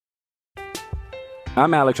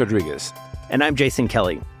I'm Alex Rodriguez. And I'm Jason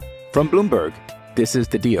Kelly. From Bloomberg, this is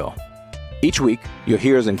The Deal. Each week, you'll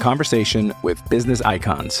hear us in conversation with business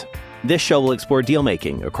icons. This show will explore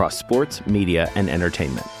deal-making across sports, media, and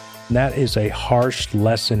entertainment. That is a harsh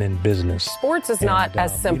lesson in business. Sports is not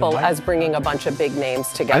as simple as bringing a bunch of big names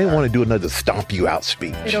together. I didn't want to do another stomp you out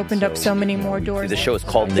speech. It opened up so many more doors. The show is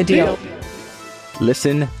called The Deal.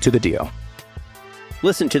 Listen to The Deal.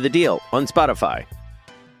 Listen to The Deal on Spotify.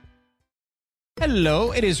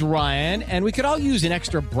 Hello, it is Ryan, and we could all use an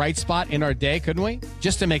extra bright spot in our day, couldn't we?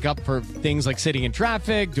 Just to make up for things like sitting in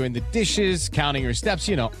traffic, doing the dishes, counting your steps,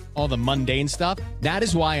 you know, all the mundane stuff. That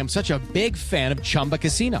is why I'm such a big fan of Chumba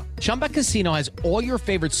Casino. Chumba Casino has all your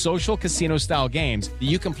favorite social casino-style games that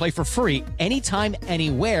you can play for free anytime,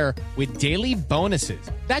 anywhere with daily bonuses.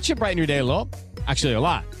 That should brighten your day a little. Actually, a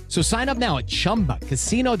lot. So sign up now at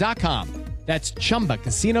ChumbaCasino.com. That's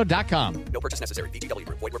ChumbaCasino.com. No purchase necessary. VGW.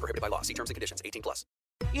 Void where prohibited by law. See terms and conditions. 18+.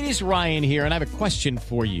 It is Ryan here, and I have a question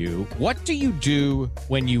for you. What do you do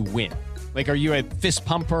when you win? Like, are you a fist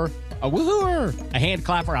pumper, a woohooer, a hand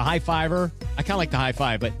clapper, a high fiver? I kind of like the high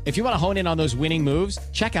five, but if you want to hone in on those winning moves,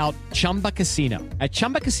 check out Chumba Casino. At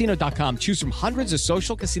ChumbaCasino.com, choose from hundreds of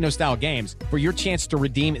social casino-style games for your chance to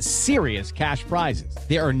redeem serious cash prizes.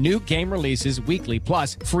 There are new game releases weekly,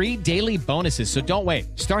 plus free daily bonuses, so don't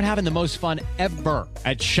wait. Start having the most fun ever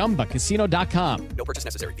at ChumbaCasino.com. No purchase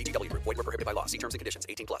necessary. VGW. Void where prohibited by law. See terms and conditions.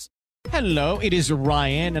 18+. Hello, it is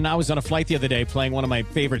Ryan, and I was on a flight the other day playing one of my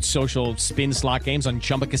favorite social spin slot games on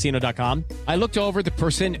ChumbaCasino.com. I looked over at the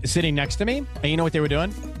person sitting next to me, and you know what they were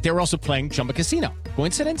doing? They were also playing Chumba Casino.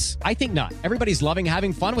 Coincidence? I think not. Everybody's loving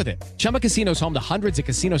having fun with it. Chumba Casino is home to hundreds of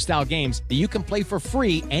casino-style games that you can play for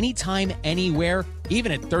free anytime, anywhere,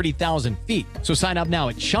 even at 30,000 feet. So sign up now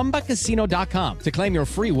at ChumbaCasino.com to claim your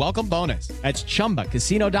free welcome bonus. That's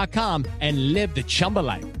ChumbaCasino.com and live the Chumba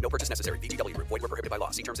life. No purchase necessary. VGW. Void where prohibited by law.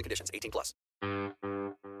 See terms and conditions. 18+.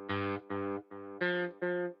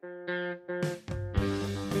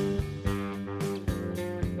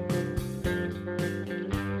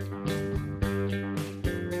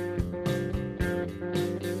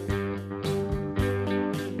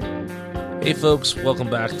 Hey folks, welcome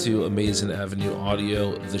back to Amazing Avenue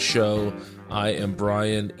Audio, the show. I am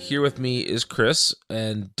Brian. Here with me is Chris.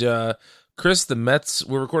 And Chris, the Mets,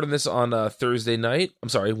 we're recording this on Wednesday night.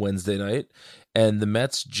 And the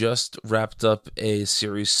Mets just wrapped up a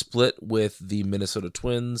series split with the Minnesota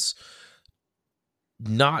Twins.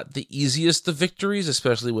 Not the easiest of victories,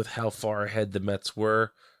 especially with how far ahead the Mets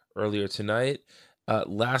were earlier tonight.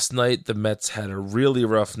 Last night, the Mets had a really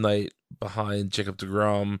rough night behind Jacob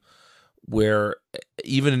deGrom, where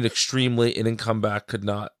even an extreme late inning comeback could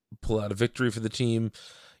not pull out a victory for the team.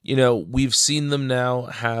 You know, we've seen them now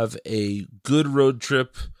have a good road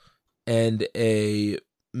trip and a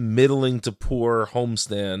middling to poor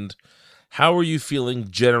homestand. How are you feeling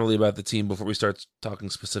generally about the team before we start talking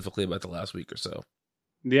specifically about the last week or so?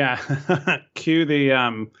 Yeah, cue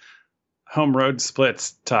the home road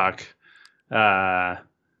splits talk.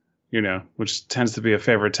 Which tends to be a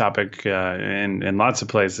favorite topic in lots of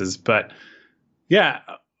places. But yeah,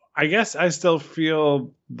 I guess I still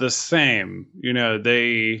feel the same.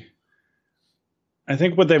 I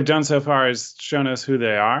think what they've done so far is shown us who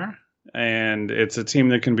they are. And it's a team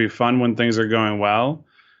that can be fun when things are going well.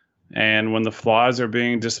 And when the flaws are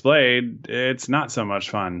being displayed, it's not so much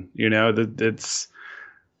fun. It's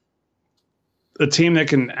a team that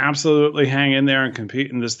can absolutely hang in there and compete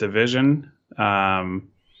in this division.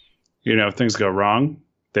 If things go wrong,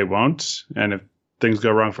 they won't. And if things go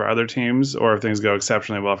wrong for other teams, or if things go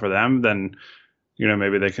exceptionally well for them, then,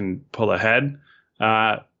 maybe they can pull ahead.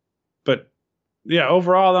 But yeah,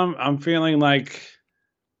 overall, I'm feeling like,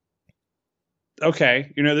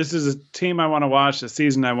 okay, this is a team I want to watch, a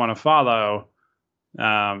season I want to follow.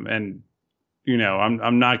 I'm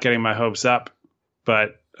not getting my hopes up,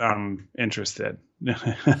 but I'm interested.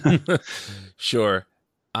 Sure.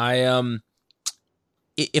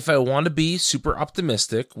 If I want to be super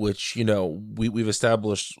optimistic, which, we've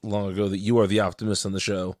established long ago that you are the optimist on the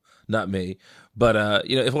show, not me. But,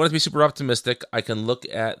 if I want to be super optimistic, I can look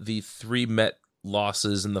at the 3 Met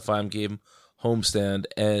losses in the 5-game homestand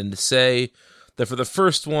and say that for the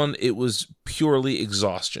first one, it was purely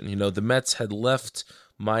exhaustion. The Mets had left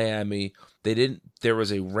Miami. There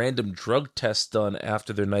was a random drug test done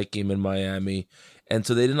after their night game in Miami. And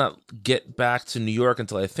so they did not get back to New York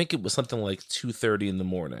until I think it was something like 2:30 in the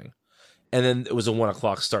morning. And then it was a 1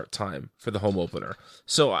 o'clock start time for the home opener.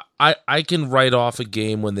 So I can write off a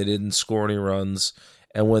game when they didn't score any runs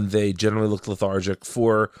and when they generally looked lethargic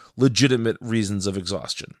for legitimate reasons of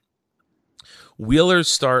exhaustion. Wheeler's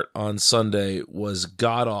start on Sunday was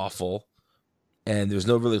god-awful. and there's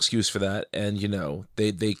no real excuse for that. And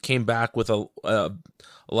they came back with a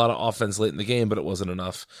lot of offense late in the game, but it wasn't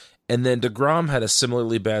enough. And then DeGrom had a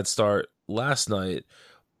similarly bad start last night,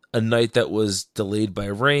 a night that was delayed by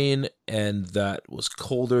rain and that was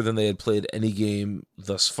colder than they had played any game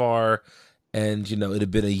thus far. And it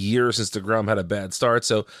had been a year since DeGrom had a bad start,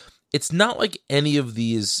 so it's not like any of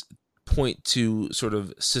these point to sort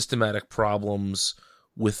of systematic problems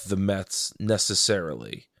with the Mets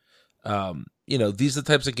necessarily. These are the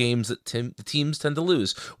types of games that the teams tend to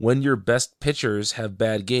lose. When your best pitchers have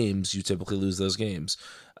bad games, you typically lose those games.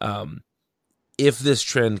 If this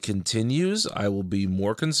trend continues, I will be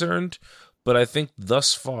more concerned. But I think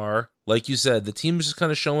thus far, like you said, the team is just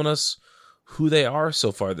kind of showing us who they are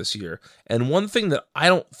so far this year. And one thing that I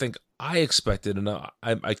don't think I expected, and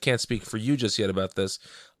I can't speak for you just yet about this,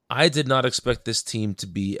 I did not expect this team to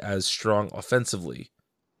be as strong offensively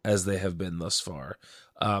as they have been thus far.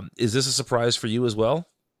 Is this a surprise for you as well?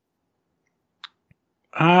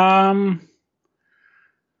 No,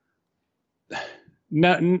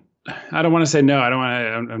 I don't want to say no. I don't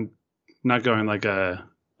want to. I'm not going like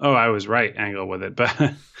I was right angle with it, but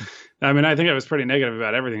I mean, I think I was pretty negative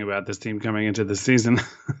about everything about this team coming into the season.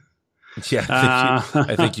 Yeah,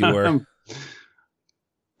 I think you were.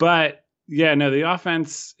 But yeah, no, the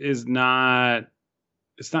offense is not.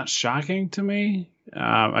 It's not shocking to me.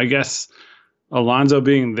 I guess Alonso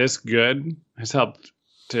being this good has helped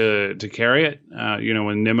to carry it.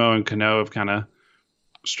 When Nimmo and Cano have kind of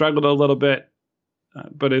struggled a little bit,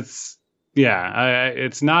 but it's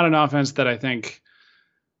not an offense that I think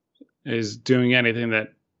is doing anything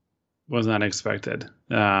that was not expected.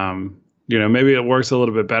 Maybe it works a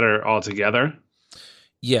little bit better altogether.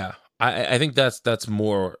 Yeah, I think that's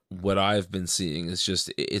more what I've been seeing. It's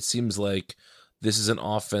just it seems like this is an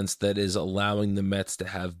offense that is allowing the Mets to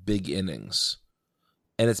have big innings.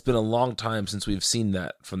 And it's been a long time since we've seen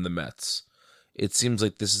that from the Mets. It seems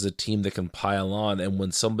like this is a team that can pile on, and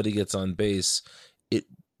when somebody gets on base,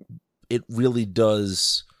 it really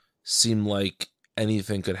does seem like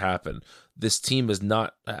anything could happen. This team is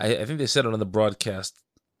not, I think they said it on the broadcast,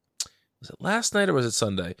 was it last night or was it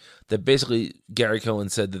Sunday, that basically Gary Cohen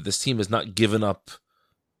said that this team has not given up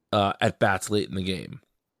at bats late in the game,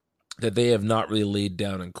 that they have not really laid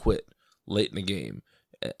down and quit late in the game.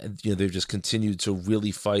 They've just continued to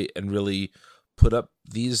really fight and really put up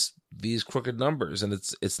these crooked numbers, and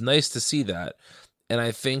it's nice to see that. And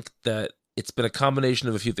I think that it's been a combination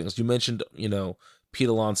of a few things. You mentioned, Pete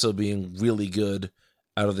Alonso being really good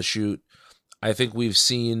out of the chute. I think we've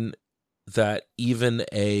seen that even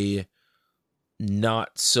a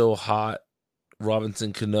not so hot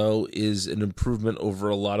Robinson Cano is an improvement over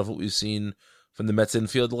a lot of what we've seen from the Mets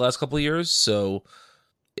infield the last couple of years. So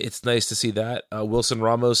it's nice to see that. Wilson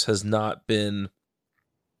Ramos has not been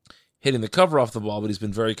hitting the cover off the ball, but he's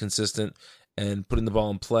been very consistent and putting the ball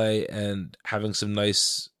in play and having some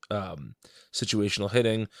nice situational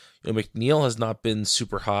hitting. McNeil has not been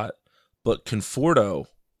super hot, but Conforto,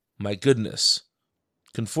 my goodness,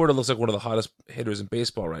 Conforto looks like one of the hottest hitters in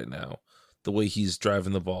baseball right now, the way he's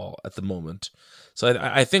driving the ball at the moment. So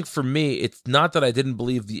I think for me, it's not that I didn't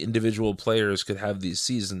believe the individual players could have these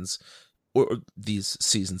seasons, or these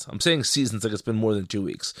seasons. I'm saying seasons like it's been more than 2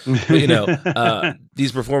 weeks. But,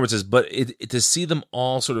 these performances, but to see them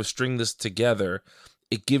all sort of string this together,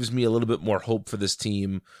 it gives me a little bit more hope for this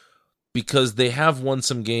team, because they have won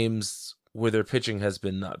some games where their pitching has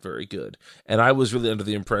been not very good. And I was really under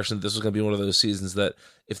the impression that this was going to be one of those seasons that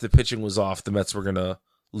if the pitching was off, the Mets were going to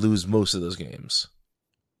lose most of those games.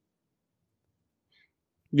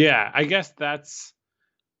 Yeah, I guess I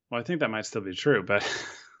think that might still be true, but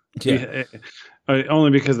yeah,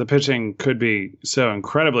 only because the pitching could be so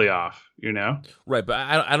incredibly off, Right, but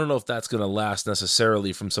I don't know if that's going to last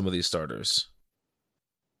necessarily from some of these starters.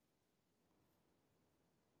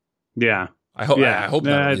 Yeah. I hope. Yeah. I hope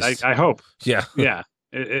not. I hope. Yeah. Yeah.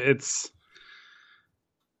 It's.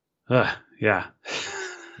 Yeah.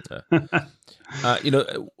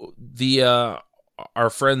 Our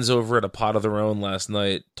friends over at A Pot of Their Own last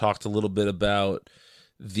night talked a little bit about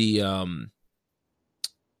how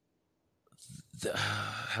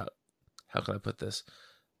can I put this?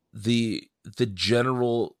 The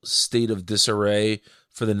general state of disarray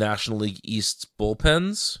for the National League East's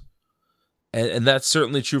bullpens. And that's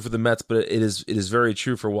certainly true for the Mets, but it is very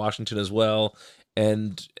true for Washington as well,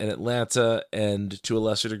 and Atlanta, and to a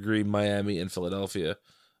lesser degree Miami and Philadelphia.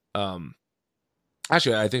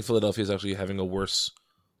 Actually, I think Philadelphia is actually having a worse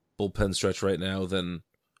bullpen stretch right now than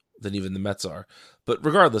even the Mets are. But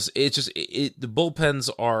regardless, it's just the bullpens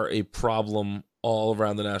are a problem all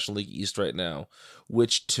around the National League East right now,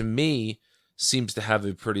 which to me seems to have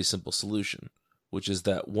a pretty simple solution. which is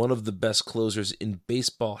that one of the best closers in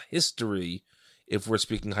baseball history, if we're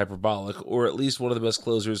speaking hyperbolic, or at least one of the best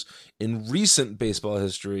closers in recent baseball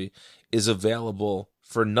history, is available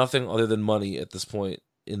for nothing other than money at this point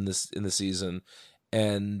in the season.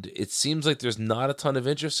 And it seems like there's not a ton of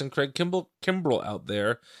interest in Craig Kimbrel out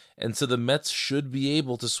there, and so the Mets should be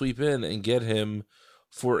able to sweep in and get him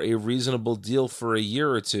for a reasonable deal for a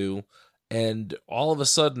year or two. And all of a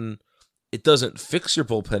sudden, it doesn't fix your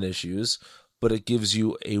bullpen issues, but it gives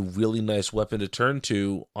you a really nice weapon to turn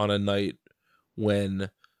to on a night when,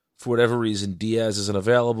 for whatever reason, Diaz isn't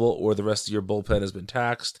available or the rest of your bullpen has been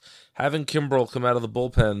taxed. Having Kimbrel come out of the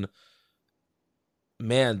bullpen,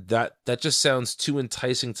 man, that just sounds too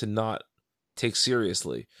enticing to not take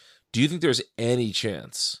seriously. Do you think there's any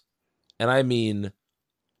chance, and I mean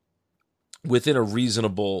within a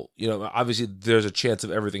reasonable, obviously there's a chance of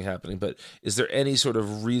everything happening, but is there any sort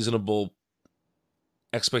of reasonable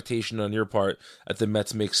expectation on your part that the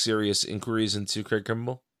Mets make serious inquiries into Craig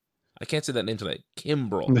Kimbrel? I can't say that name tonight.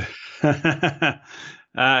 Kimbrel.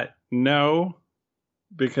 No,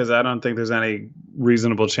 because I don't think there's any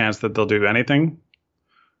reasonable chance that they'll do anything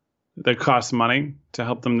that costs money to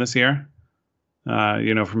help them this year.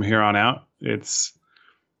 From here on out, it's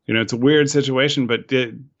a weird situation, but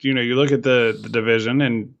you look at the division,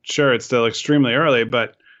 and sure, it's still extremely early,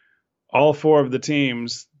 but all four of the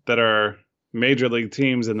teams that are major league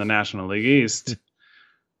teams in the National League East,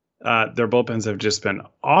 their bullpens have just been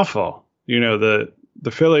awful. The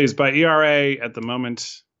Phillies, by ERA at the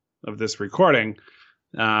moment of this recording,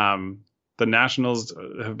 the Nationals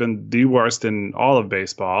have been the worst in all of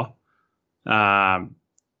baseball. The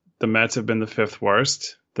Mets have been the 5th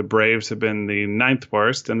worst. The Braves have been the 9th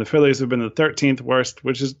worst, and the Phillies have been the 13th worst,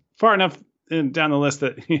 which is far enough down the list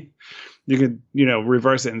that you could,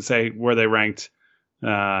 reverse it and say where they ranked in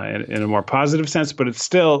a more positive sense. But it's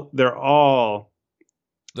still, they're all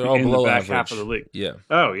in below the back average. half of the league. Yeah.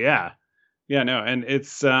 Oh yeah, no, and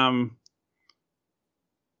it's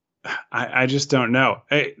I just don't know.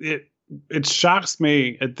 It shocks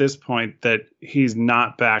me at this point that he's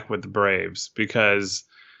not back with the Braves, because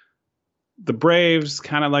the Braves,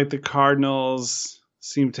 kind of like the Cardinals,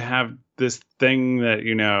 seem to have this thing that,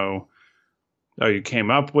 you came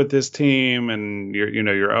up with this team and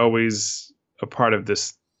you're always a part of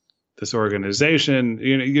this organization.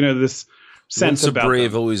 This sense Once a about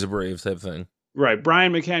Brave, them. always a Brave type thing. Right.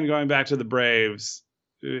 Brian McCann going back to the Braves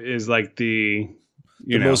is like the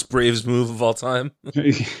most Braves move of all time.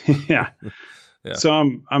 Yeah. Yeah. So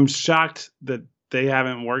I'm shocked that they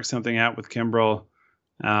haven't worked something out with Kimbrel.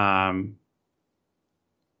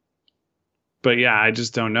 But yeah, I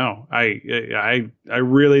just don't know. I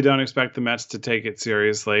really don't expect the Mets to take it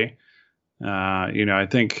seriously. I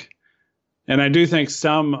think, and I do think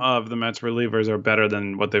some of the Mets relievers are better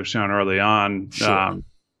than what they've shown early on. Sure.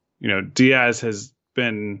 Diaz has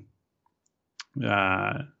been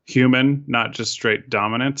human, not just straight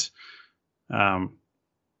dominant.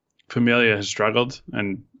 Familia has struggled,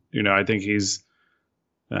 and I think he's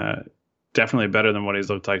definitely better than what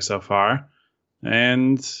he's looked like so far.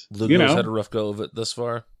 And Lugo's had a rough go of it thus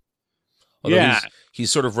far. Although yeah, he's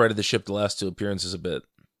sort of righted the ship the last 2 appearances a bit.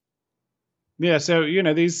 Yeah, so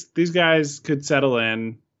these guys could settle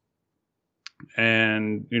in,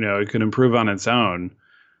 and it could improve on its own.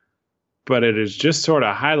 But it is just sort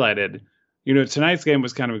of highlighted. Tonight's game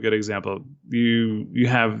was kind of a good example. You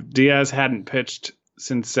have Diaz hadn't pitched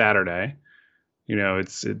since Saturday.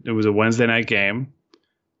 It was a Wednesday night game,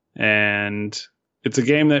 and it's a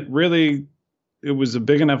game that really, it was a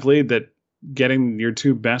big enough lead that getting your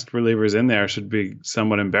 2 best relievers in there should be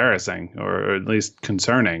somewhat embarrassing, or at least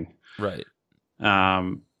concerning. Right.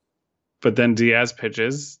 But then Diaz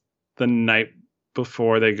pitches the night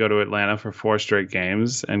before they go to Atlanta for 4 straight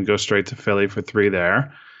games and go straight to Philly for 3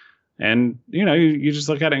 there. And, you just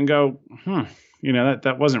look at it and go,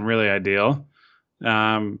 that wasn't really ideal.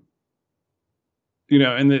 And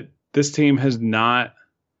this team has not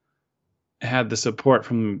had the support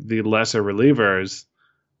from the lesser relievers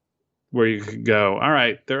where you could go, all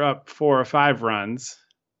right, they're up 4 or 5 runs,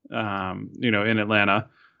 in Atlanta.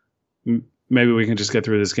 Maybe we can just get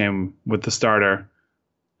through this game with the starter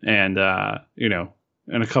and, and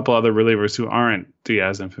a couple other relievers who aren't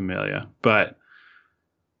Diaz and Familia. But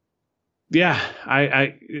yeah,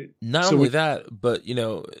 not only that, but,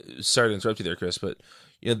 sorry to interrupt you there, Chris, but,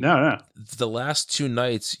 no. The last 2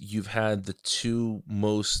 nights you've had the 2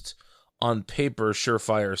 most on paper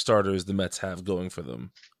surefire starters the Mets have going for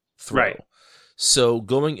them. Right. So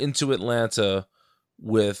going into Atlanta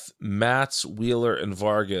with Matz, Wheeler, and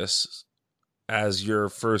Vargas as your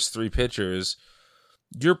first 3 pitchers,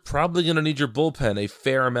 you're probably going to need your bullpen a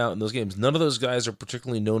fair amount in those games. None of those guys are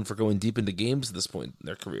particularly known for going deep into games at this point in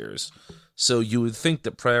their careers. So you would think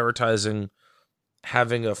that prioritizing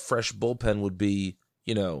having a fresh bullpen would be,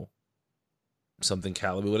 something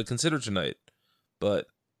Callaway would have considered tonight. But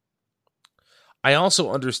I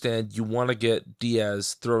also understand you want to get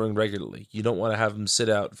Diaz throwing regularly. You don't want to have him sit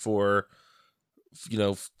out for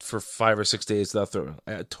 5 or 6 days without throwing.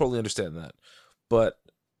 I totally understand that. But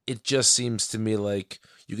it just seems to me like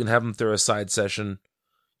you can have him throw a side session.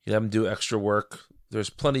 You can have him do extra work. There's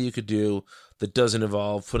plenty you could do that doesn't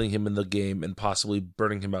involve putting him in the game and possibly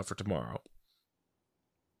burning him out for tomorrow.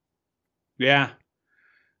 Yeah.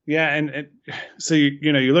 Yeah. And so,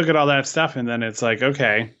 you look at all that stuff and then it's like,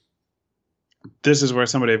 okay, this is where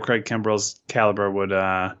somebody of Craig Kimbrell's caliber would,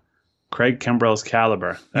 Craig Kimbrell's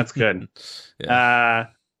caliber. That's good. Yeah.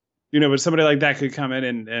 But somebody like that could come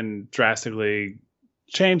in and drastically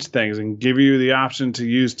change things and give you the option to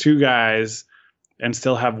use two guys and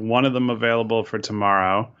still have one of them available for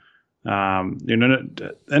tomorrow. And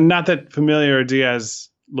not that Familia or Diaz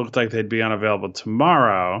looked like they'd be unavailable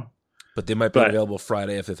tomorrow. But they might be available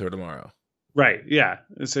Friday if they throw tomorrow. Right, yeah.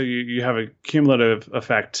 So you have a cumulative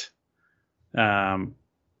effect in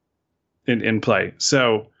play.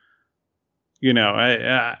 So, we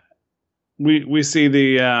see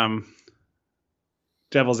the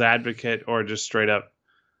devil's advocate or just straight up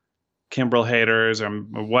Kimbrell haters or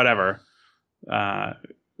whatever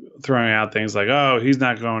throwing out things like, oh, he's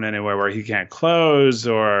not going anywhere where he can't close,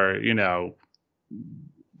 or,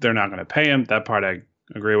 they're not going to pay him. That part I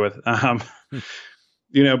agree with. But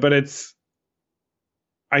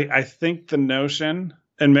I think the notion,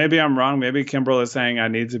 and maybe I'm wrong, maybe Kimbrell is saying I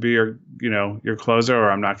need to be your closer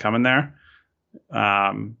or I'm not coming there.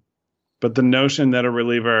 But the notion that a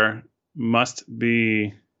reliever must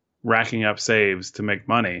be racking up saves to make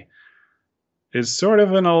money is sort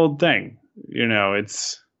of an old thing.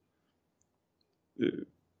 It's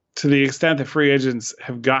to the extent that free agents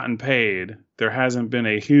have gotten paid, there hasn't been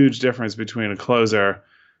a huge difference between a closer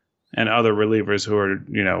and other relievers who are,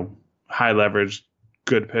 high leverage,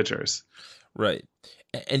 good pitchers. Right.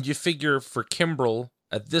 And you figure for Kimbrell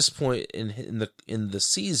at this point in the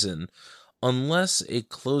season, unless a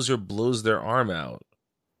closer blows their arm out,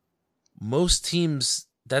 most teams,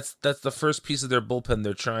 that's the first piece of their bullpen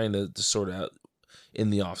they're trying to sort out in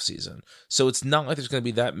the offseason. So it's not like there's going to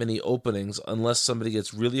be that many openings unless somebody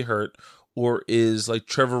gets really hurt or is like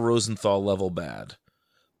Trevor Rosenthal level bad.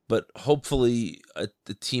 But hopefully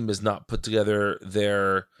the team has not put together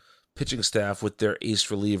their pitching staff with their ace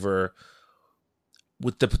reliever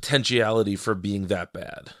with the potentiality for being that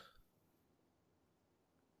bad.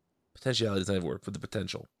 Potentiality is not even a word, but the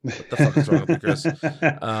potential. What the fuck is wrong with you, Chris? You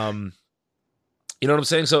know what I'm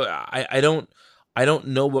saying? So I don't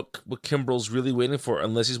know what Kimbrell's really waiting for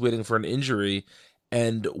unless he's waiting for an injury.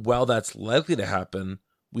 And while that's likely to happen,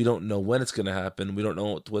 we don't know when it's going to happen. We don't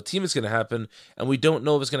know what team it's going to happen. And we don't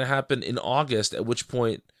know if it's going to happen in August, at which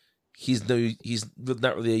point he's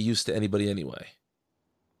not really a use to anybody anyway.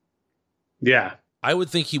 Yeah. I would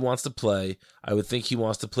think he wants to play. I would think he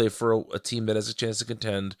wants to play for a team that has a chance to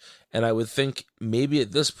contend. And I would think maybe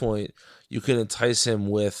at this point you can entice him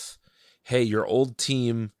with, hey, your old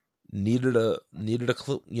team needed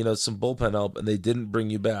some bullpen help and they didn't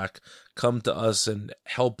bring you back. Come to us and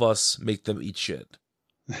help us make them eat shit.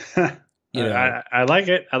 I like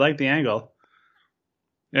it. I like the angle.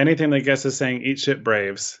 Anything that gets us saying eat shit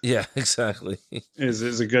Braves. Yeah, exactly.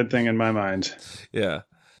 is a good thing in my mind. Yeah.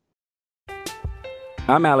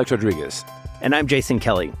 I'm Alex Rodriguez. And I'm Jason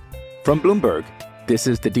Kelly. From Bloomberg, this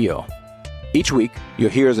is The Deal. Each week, you'll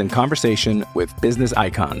hear us in conversation with business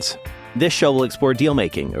icons. This show will explore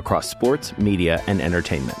deal-making across sports, media, and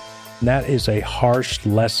entertainment. That is a harsh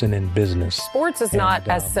lesson in business. Sports is not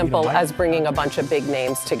as simple as bringing a bunch of big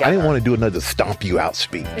names together. I didn't want to do another stomp you out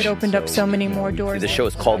speech. It opened up so many more doors. The show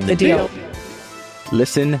is called The Deal.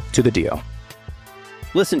 Listen to The Deal.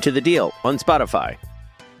 Listen to The Deal on Spotify.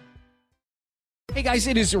 Hey guys,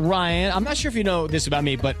 it is Ryan. I'm not sure if you know this about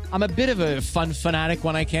me, but I'm a bit of a fun fanatic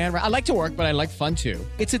when I can. I like to work, but I like fun too.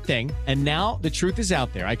 It's a thing. And now the truth is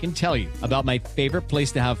out there. I can tell you about my favorite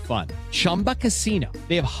place to have fun. Chumba Casino.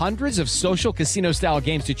 They have hundreds of social casino style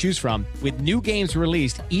games to choose from with new games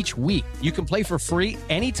released each week. You can play for free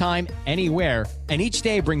anytime, anywhere. And each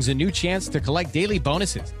day brings a new chance to collect daily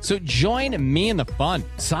bonuses. So join me in the fun.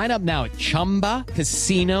 Sign up now at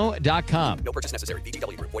ChumbaCasino.com. No purchase necessary.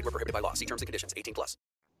 VGW Group. Void where prohibited by law. See terms and conditions. 18+.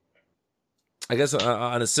 I guess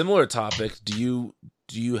on a similar topic, do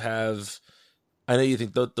you have? I know you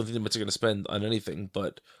don't think much are going to spend on anything,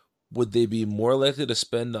 but would they be more likely to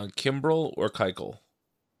spend on Kimbrell or Keuchel?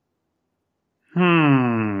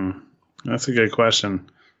 That's a good question.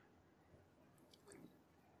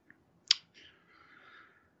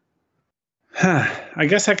 I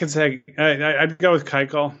guess I could say I'd go with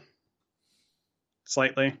Keuchel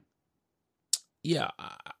slightly. Yeah,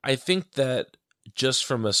 I think that just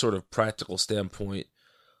from a sort of practical standpoint,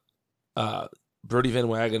 Brodie Van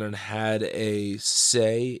Wagenen had a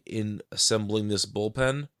say in assembling this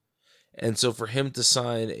bullpen. And so for him to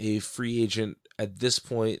sign a free agent at this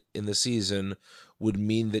point in the season would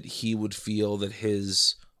mean that he would feel that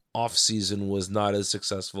his offseason was not as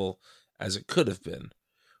successful as it could have been.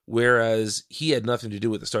 Whereas he had nothing to do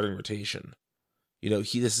with the starting rotation.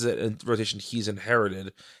 This is a rotation he's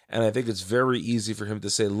inherited. And I think it's very easy for him to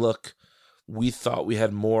say, look, we thought we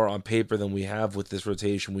had more on paper than we have with this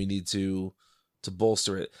rotation. We need to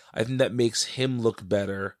bolster it. I think that makes him look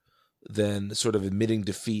better than sort of admitting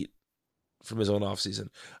defeat from his own offseason.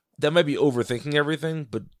 That might be overthinking everything,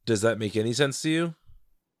 but does that make any sense to you?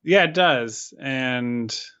 Yeah, it does.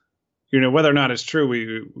 And, whether or not it's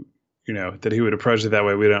true, that he would approach it that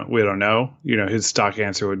way, we don't know. His stock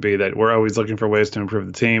answer would be that we're always looking for ways to improve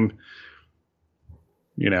the team,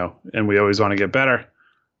 and we always want to get better.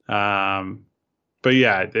 But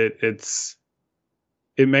yeah,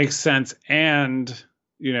 it makes sense. And,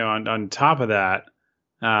 on top of that,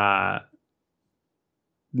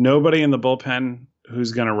 nobody in the bullpen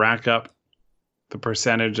who's going to rack up the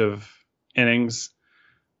percentage of innings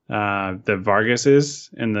that Vargas is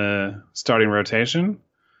in the starting rotation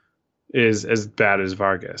is as bad as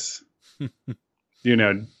Vargas.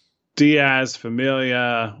 Diaz,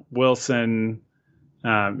 Familia, Wilson,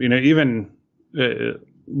 even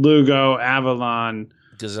Lugo, Avalon.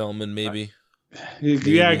 Gazelman, maybe.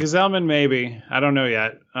 Yeah, Gazelman, maybe. I don't know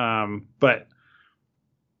yet. But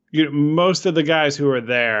most of the guys who are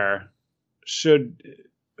there should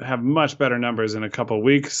have much better numbers in a couple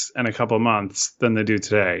weeks and a couple months than they do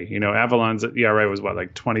today. Avalon's ERA was what,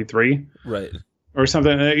 like 23? Right. Or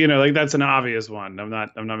something, like that's an obvious one. I'm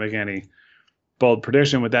not making any bold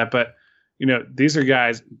prediction with that, but these are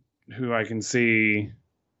guys who I can see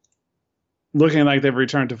looking like they've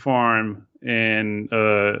returned to form in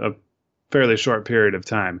a fairly short period of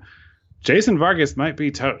time. Jason Vargas might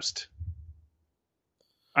be toast.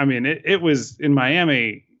 I mean, it was in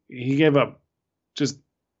Miami. He gave up just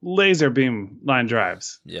laser beam line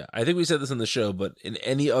drives. Yeah, I think we said this in the show, but in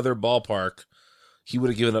any other ballpark, he would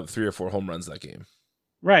have given up 3 or 4 home runs that game.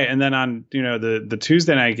 Right, and then on the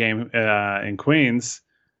Tuesday night game in Queens,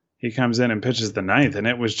 he comes in and pitches the 9th, and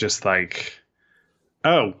it was just like,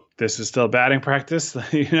 oh, this is still batting practice.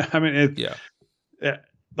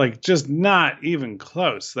 Like just not even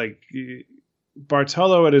close. Like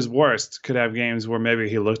Bartolo at his worst could have games where maybe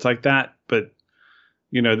he looked like that, but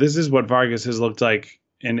this is what Vargas has looked like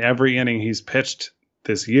in every inning he's pitched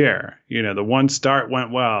this year. The one start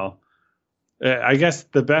went well. I guess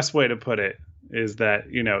the best way to put it is that,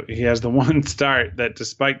 he has the one start that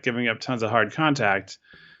despite giving up tons of hard contact,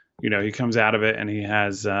 he comes out of it and he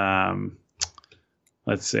has,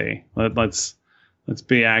 let's see, let's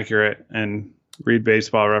be accurate and read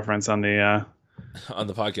Baseball Reference on the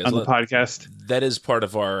podcast. That is part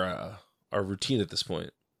of our routine at this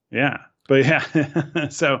point. Yeah. But yeah,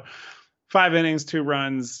 so 5 innings, 2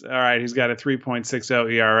 runs. All right. He's got a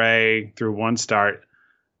 3.60 ERA through one start.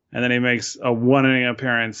 And then he makes a 1 inning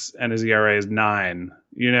appearance and his ERA is 9.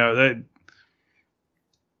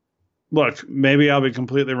 Look, maybe I'll be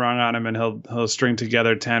completely wrong on him and he'll string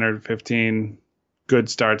together 10 or 15 good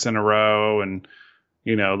starts in a row and,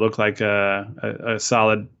 look like a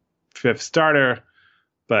solid 5th starter.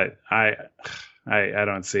 But I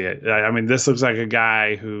don't see it. I mean, this looks like a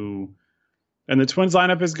guy who, and the Twins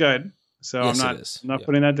lineup is good. So yes, I'm not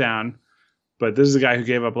putting that down. But this is a guy who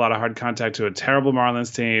gave up a lot of hard contact to a terrible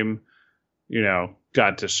Marlins team,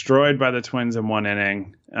 got destroyed by the Twins in 1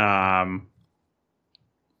 inning.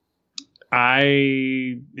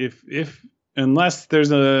 Unless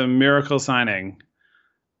there's a miracle signing,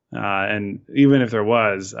 and even if there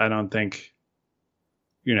was, I don't think,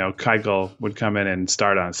 Keuchel would come in and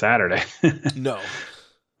start on Saturday. No.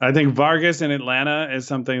 I think Vargas in Atlanta is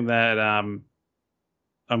something that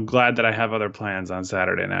I'm glad that I have other plans on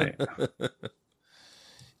Saturday night.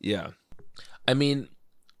 Yeah. I mean,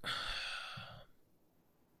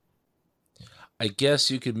 I guess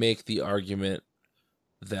you could make the argument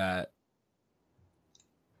that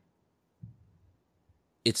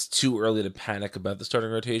it's too early to panic about the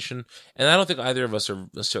starting rotation. And I don't think either of us are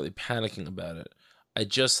necessarily panicking about it. I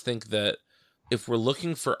just think that if we're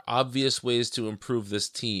looking for obvious ways to improve this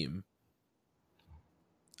team,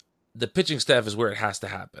 the pitching staff is where it has to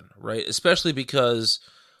happen, right? Especially because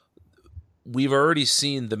we've already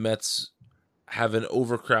seen the Mets have an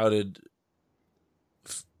overcrowded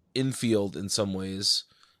infield in some ways,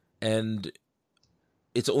 and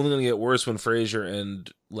it's only going to get worse when Frazier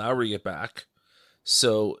and Lowry get back.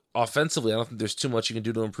 So offensively, I don't think there's too much you can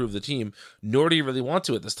do to improve the team, nor do you really want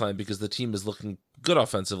to at this time because the team is looking good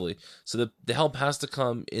offensively. So the help has to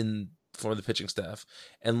come in from the pitching staff.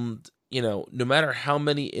 And, no matter how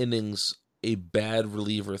many innings a bad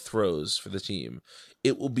reliever throws for the team,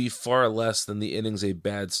 it will be far less than the innings a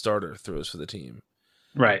bad starter throws for the team.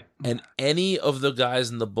 Right. And any of the guys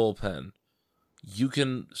in the bullpen, you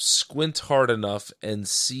can squint hard enough and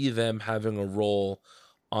see them having a role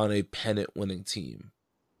on a pennant-winning team.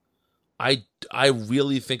 I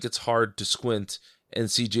really think it's hard to squint and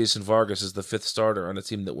see Jason Vargas as the fifth starter on a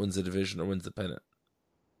team that wins the division or wins the pennant.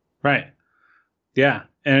 Right. Yeah.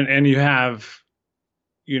 And you have,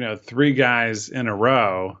 3 guys in a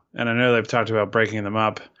row, and I know they've talked about breaking them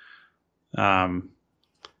up,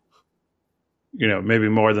 maybe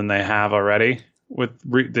more than they have already.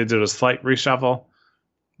 They did a slight reshuffle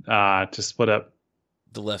to split up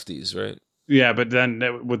the lefties, right? Yeah, but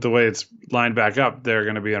then with the way it's lined back up, they're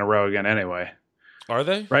going to be in a row again anyway. Are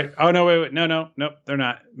they? Right. Oh, no, wait. No, they're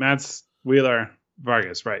not. Matz, Wheeler,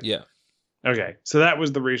 Vargas, right. Yeah. Okay, so that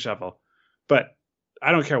was the reshuffle. But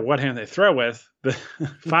I don't care what hand they throw with. The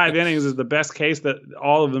 5 innings is the best case that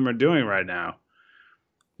all of them are doing right now.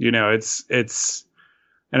 It's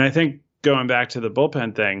and I think going back to the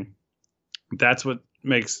bullpen thing, that's what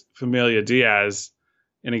makes Familia Diaz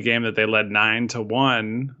in a game that they led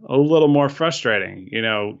 9-1 a little more frustrating.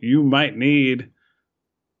 You might need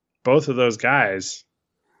both of those guys,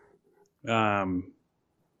 to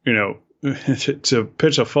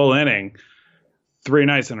pitch a full inning 3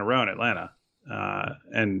 nights in a row in Atlanta.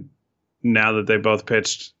 And now that they both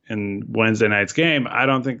pitched in Wednesday night's game, I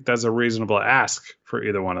don't think that's a reasonable ask for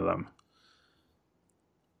either one of them.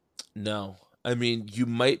 No. I mean, you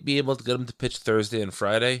might be able to get them to pitch Thursday and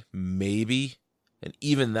Friday, maybe. And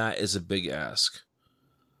even that is a big ask.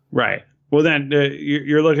 Right. Well, then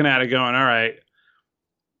you're looking at it going, all right,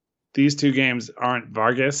 these 2 games aren't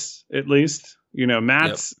Vargas, at least.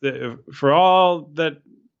 Matt's, for all that,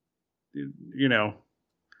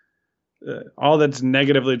 all that's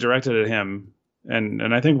negatively directed at him,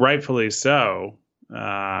 and I think rightfully so,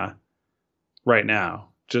 right now,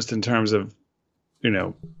 just in terms of,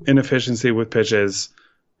 inefficiency with pitches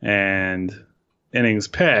and innings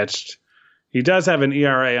pitched, he does have an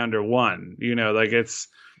ERA under 1.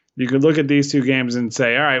 You could look at these 2 games and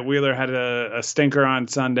say, all right, Wheeler had a stinker on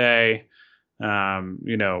Sunday.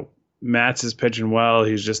 Matz is pitching well.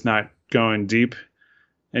 He's just not going deep.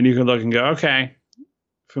 And you can look and go, okay,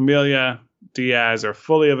 Familia, Diaz are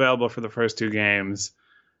fully available for the first 2 games.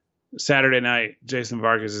 Saturday night, Jason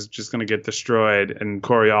Vargas is just going to get destroyed, and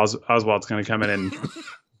Corey Oswald's going to come in and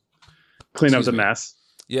clean up the mess.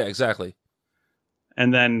 Yeah, exactly.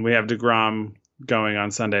 And then we have DeGrom going on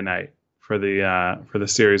Sunday night for the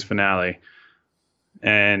series finale.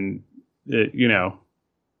 And you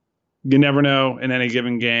never know in any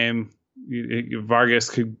given game. Vargas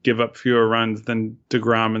could give up fewer runs than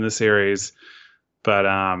DeGrom in the series, but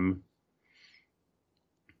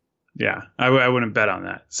yeah, I wouldn't bet on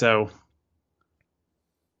that. So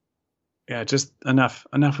yeah, just enough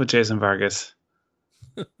with Jason Vargas.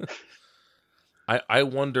 I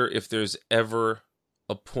wonder if there's ever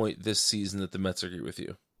a point this season that the Mets agree with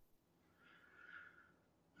you.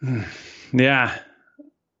 Yeah.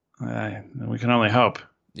 We can only hope.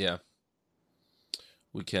 Yeah.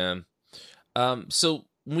 We can. So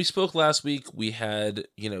when we spoke last week, we had,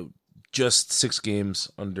 just 6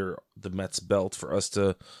 games under the Mets belt for us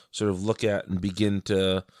to sort of look at and begin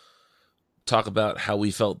to talk about how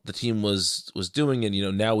we felt the team was doing.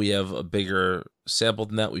 And, now we have a bigger sample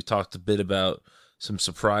than that. We talked a bit about some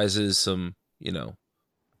surprises, some,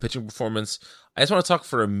 pitching performance. I just want to talk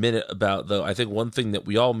for a minute about, though, I think one thing that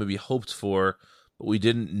we all maybe hoped for, but we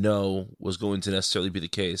didn't know was going to necessarily be the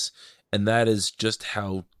case. And that is just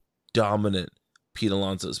how dominant Pete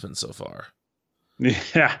Alonso has been so far.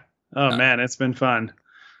 Yeah. Oh, man, it's been fun.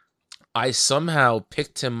 I somehow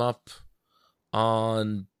picked him up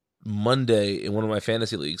on Monday in one of my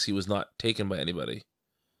fantasy leagues. He was not taken by anybody.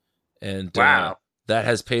 And wow, that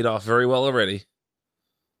has paid off very well already.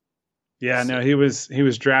 Yeah, no, he was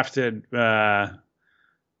drafted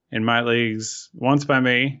in my leagues once by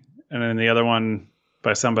me and then the other one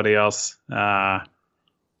by somebody else. Kind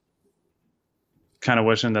of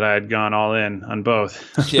wishing that I had gone all in on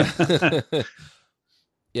both. Yeah.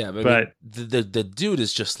 Yeah, but the dude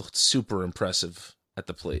has just looked super impressive at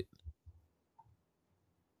the plate.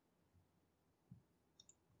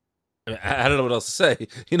 I don't know what else to say.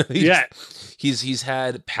 He's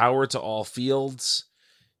had power to all fields.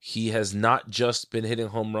 He has not just been hitting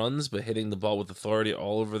home runs, but hitting the ball with authority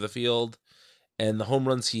all over the field. And the home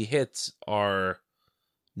runs he hits are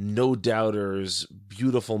no doubters,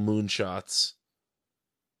 beautiful moonshots.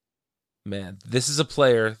 Man, this is a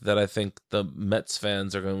player that I think the Mets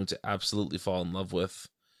fans are going to absolutely fall in love with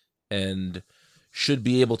and should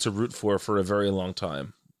be able to root for a very long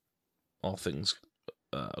time. All things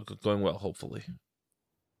going well, hopefully.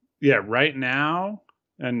 Yeah, right now,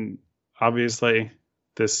 and obviously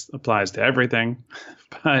this applies to everything,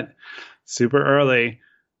 but super early.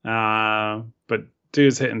 But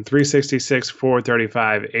dude's hitting 366,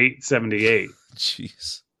 435, 878.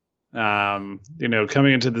 Jeez.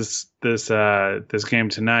 Coming into this game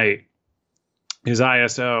tonight, his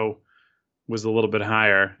ISO was a little bit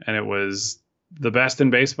higher, and it was the best in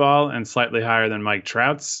baseball and slightly higher than Mike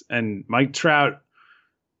Trout's. And Mike Trout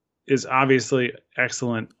is obviously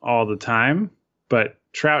excellent all the time, but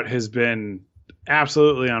Trout has been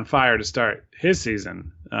absolutely on fire to start his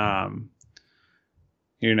season.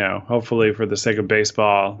 Hopefully for the sake of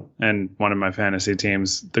baseball and one of my fantasy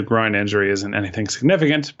teams, the groin injury isn't anything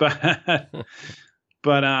significant, but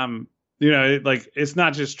it's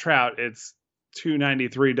not just Trout, it's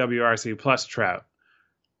 293 WRC plus Trout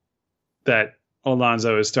that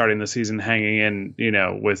Alonso is starting the season hanging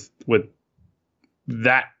in, with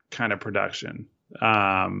that kind of production.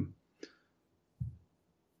 I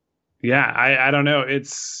don't know.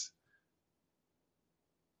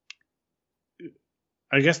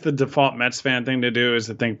 I guess the default Mets fan thing to do is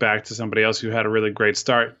to think back to somebody else who had a really great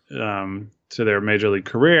start to their major league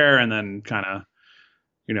career and then kind of,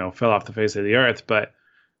 fell off the face of the earth. But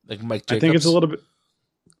like Mike Jacobs. I think it's a little bit.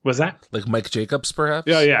 Was that like Mike Jacobs, perhaps?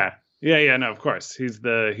 Yeah. No, of course he's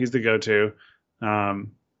the go-to.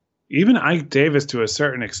 Even Ike Davis to a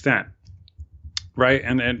certain extent, right?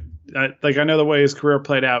 And I know the way his career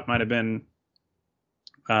played out might have been,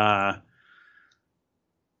 not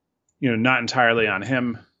entirely on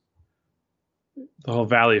him. The whole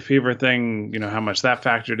Valley Fever thing, how much that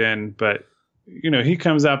factored in, but he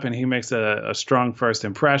comes up and he makes a strong first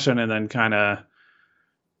impression and then kind of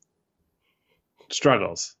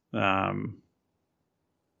struggles, for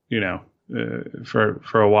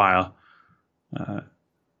a while.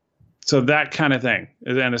 So that kind of thing,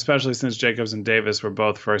 and especially since Jacobs and Davis were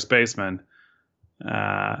both first basemen. So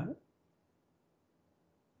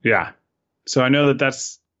I know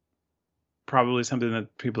that's probably something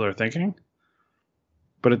that people are thinking,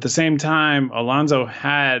 but at the same time, Alonso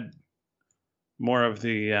had more of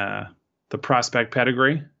the prospect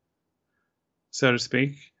pedigree, so to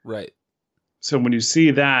speak. Right. So when you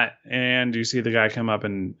see that and you see the guy come up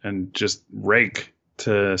and just rake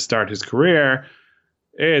to start his career,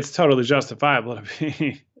 it's totally justifiable to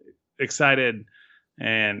be excited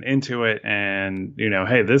and into it. And,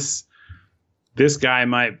 hey, this guy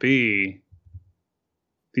might be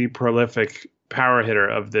the prolific power hitter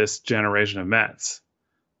of this generation of Mets.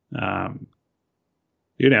 And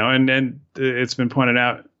it's been pointed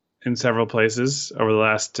out in several places over the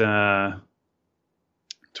last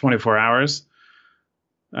 24 hours.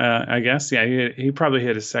 I guess. Yeah, he probably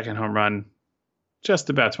hit his second home run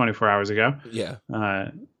just about 24 hours ago. Yeah.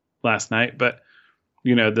 Last night. But,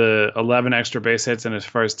 the 11 extra base hits in his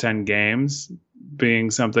first 10 games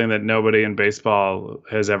being something that nobody in baseball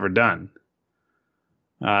has ever done.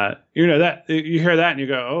 That you hear that and you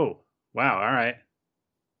go, oh, wow. All right.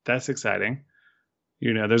 That's exciting.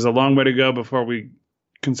 There's a long way to go before we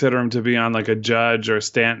consider him to be on like a Judge or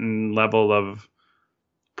Stanton level of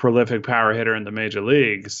prolific power hitter in the major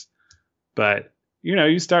leagues. But,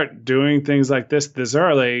 you start doing things like this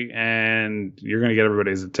early and you're going to get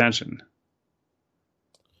everybody's attention.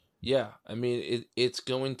 Yeah. I mean, it's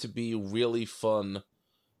going to be really fun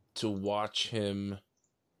to watch him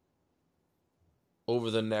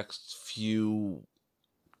over the next few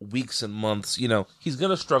weeks and months. He's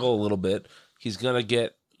going to struggle a little bit. He's going to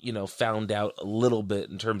get, found out a little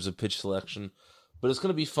bit in terms of pitch selection, but it's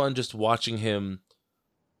going to be fun just watching him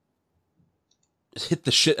hit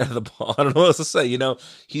the shit out of the ball. I don't know what else to say.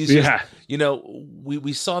 He's just,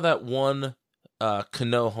 we saw that one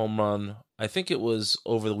Cano home run. I think it was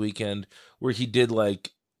over the weekend where he did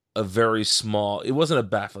like a very small, it wasn't a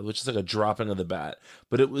bat flip, which is like a dropping of the bat,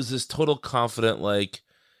 but it was this total confident, like,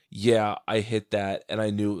 yeah, I hit that and I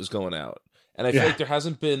knew it was going out. And I feel like there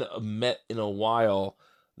hasn't been a Met in a while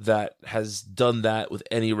that has done that with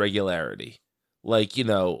any regularity. Like,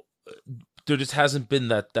 there just hasn't been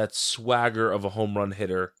that swagger of a home run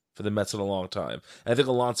hitter for the Mets in a long time. And I think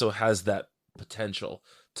Alonso has that potential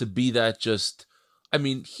to be that just I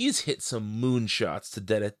mean, he's hit some moonshots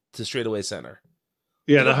to straightaway center.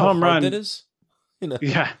 Yeah, the home run that is.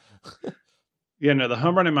 Yeah. Yeah, no, the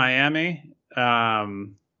home run in Miami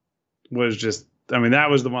was just, I mean, that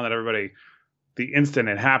was the one that everybody, the instant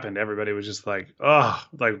it happened, everybody was just like, oh,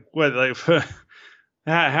 like what, like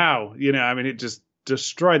how, I mean, it just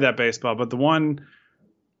destroyed that baseball. But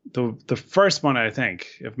the first one, I think,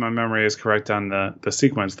 if my memory is correct on the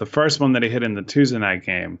sequence, the first one that he hit in the Tuesday night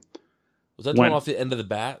game. Was that one off the end of the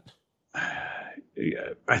bat?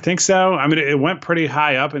 I think so. I mean, it went pretty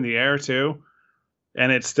high up in the air too,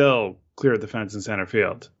 and it still cleared the fence in center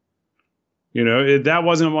field. That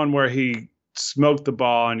wasn't one where he smoked the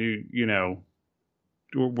ball and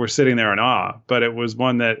we're sitting there in awe, but it was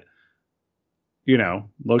one that,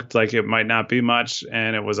 looked like it might not be much,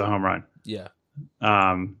 and it was a home run. Yeah.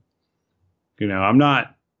 I'm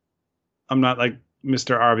not like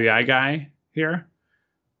Mr. RBI guy here,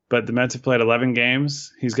 but the Mets have played 11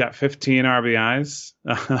 games. He's got 15 RBIs.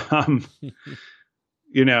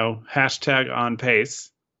 Hashtag on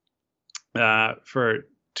pace for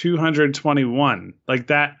 221. Like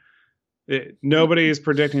that. Nobody is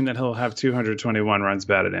predicting that he'll have 221 runs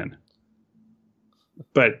batted in.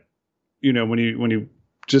 But, when you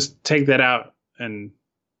just take that out and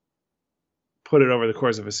put it over the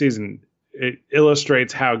course of a season, it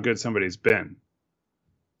illustrates how good somebody's been.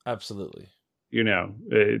 Absolutely.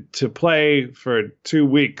 To play for 2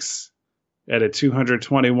 weeks at a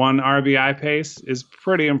 221 RBI pace is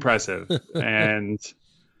pretty impressive. And,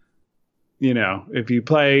 if you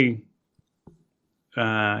play,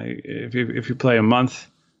 if you play a month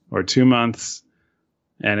or 2 months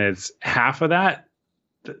and it's half of that,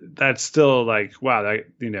 that's still like, wow,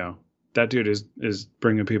 that dude is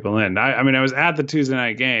bringing people in. I mean, I was at the Tuesday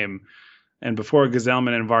night game, and before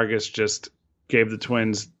Gazelman and Vargas just gave the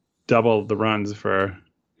Twins double the runs for,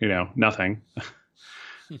 nothing.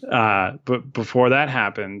 But before that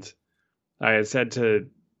happened, I had said to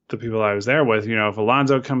the people I was there with, if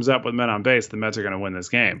Alonso comes up with men on base, the Mets are going to win this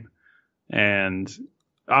game. And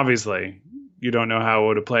obviously, you don't know how it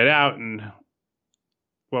would have played out and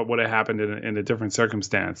what would have happened in a different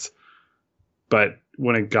circumstance. But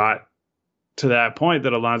when it got to that point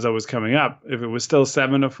that Alonso was coming up, if it was still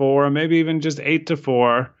 7-4, or maybe even just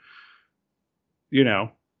 8-4,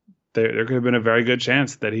 there could have been a very good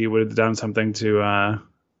chance that he would have done something to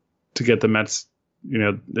get the Mets,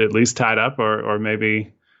 at least tied up or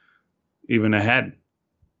maybe even ahead.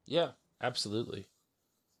 Yeah, absolutely.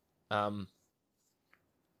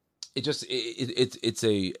 It's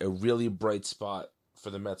a really bright spot for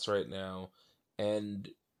the Mets right now, and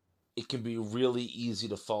it can be really easy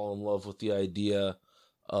to fall in love with the idea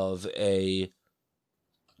of a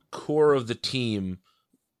core of the team,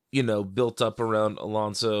 built up around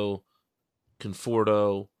Alonso,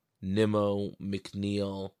 Conforto, Nimmo,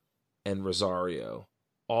 McNeil, and Rosario,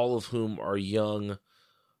 all of whom are young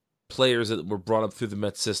players that were brought up through the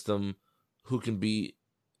Mets system who can be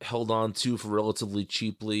held on to for relatively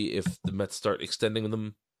cheaply if the Mets start extending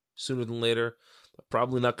them sooner than later.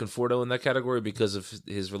 Probably not Conforto in that category because of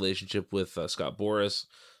his relationship with Scott Boras,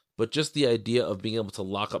 but just the idea of being able to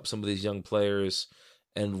lock up some of these young players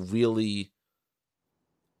and really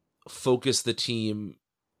focus the team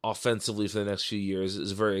offensively for the next few years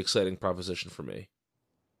is a very exciting proposition for me.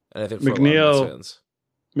 And I think for a lot of Mets fans.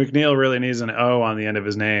 McNeil really needs an O on the end of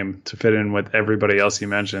his name to fit in with everybody else you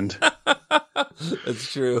mentioned.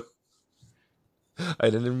 That's true. I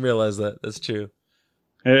didn't even realize that. That's true.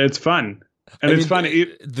 It's fun. And it's funny.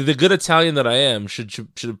 The good Italian that I am should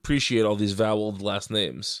appreciate all these voweled last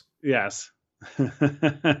names. Yes.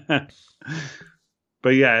 But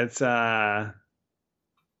yeah,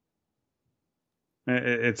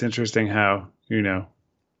 it's interesting how,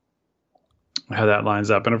 how that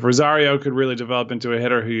lines up. And if Rosario could really develop into a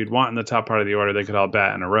hitter who you'd want in the top part of the order, they could all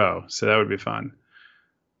bat in a row. So that would be fun.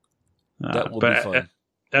 That will be fun.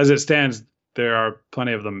 As it stands, there are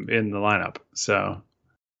plenty of them in the lineup. So.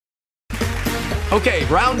 Okay,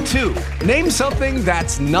 round 2. Name something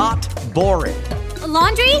that's not boring. A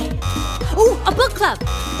laundry? Ooh, a book club.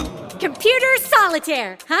 Computer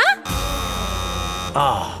solitaire, huh?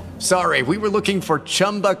 Ah, sorry, we were looking for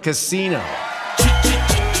Chumba Casino.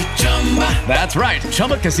 That's right,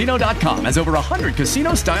 ChumbaCasino.com has over 100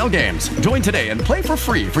 casino-style games. Join today and play for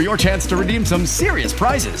free for your chance to redeem some serious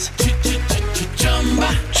prizes.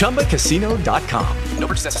 ChumbaCasino.com. No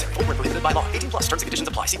purchase necessary. Void where prohibited by law. 18+. Terms and conditions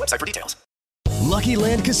apply. See website for details. Lucky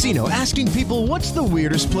Land Casino, asking people, what's the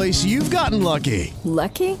weirdest place you've gotten lucky?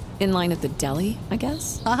 Lucky? In line at the deli, I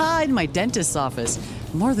guess? Aha, in my dentist's office.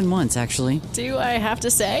 More than once, actually. Do I have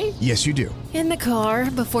to say? Yes, you do. In the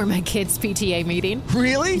car before my kids' PTA meeting.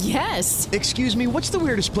 Really? Yes. Excuse me, what's the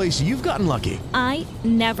weirdest place you've gotten lucky? I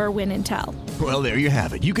never win and tell. Well, there you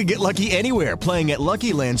have it. You can get lucky anywhere, playing at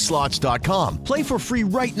LuckyLandSlots.com. Play for free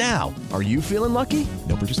right now. Are you feeling lucky?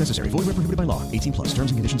 No purchase necessary. Void where prohibited by law. 18+.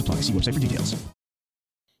 Terms and conditions apply. See website for details.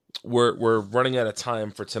 We're running out of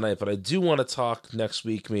time for tonight, but I do want to talk next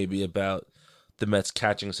week maybe about the Mets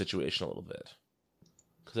catching situation a little bit,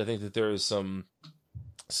 because I think that there is some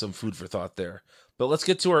food for thought there. But let's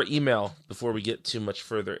get to our email before we get too much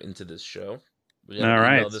further into this show. We got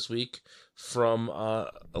an email this week from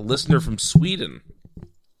a listener from Sweden.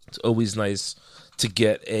 It's always nice to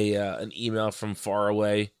get an email from far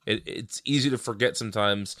away. It's easy to forget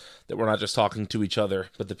sometimes that we're not just talking to each other,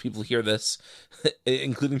 but the people hear this,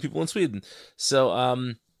 including people in Sweden. So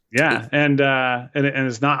and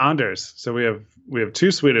it's not Anders. So we have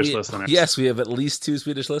two Swedish listeners. Yes, we have at least two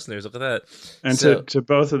Swedish listeners. Look at that. And to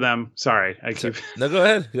both of them, sorry, I keep no. Go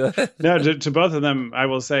ahead. Go ahead. No, to both of them, I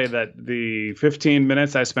will say that the 15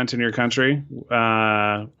 minutes I spent in your country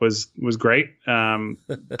was great.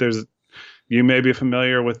 You may be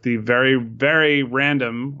familiar with the very, very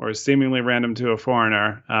random, or seemingly random to a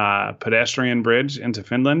foreigner, pedestrian bridge into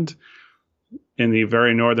Finland in the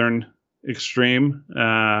very northern extreme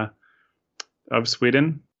of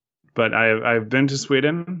Sweden. But I've been to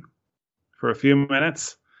Sweden for a few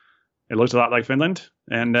minutes. It looked a lot like Finland,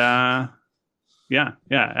 and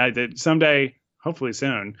someday, hopefully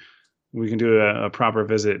soon, we can do a proper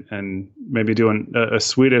visit and maybe do a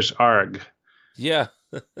Swedish ARG. Yeah.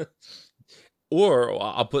 Or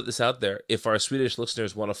I'll put this out there. If our Swedish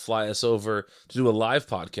listeners want to fly us over to do a live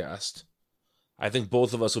podcast, I think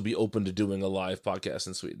both of us will be open to doing a live podcast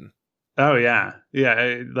in Sweden. Oh, yeah.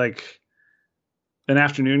 Yeah, like an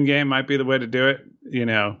afternoon game might be the way to do it,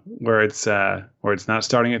 where it's not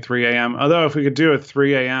starting at 3 a.m. Although if we could do a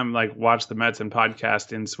 3 a.m., like watch the Mets and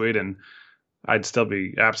podcast in Sweden, I'd still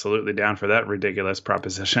be absolutely down for that ridiculous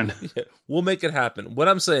proposition. Yeah, we'll make it happen. What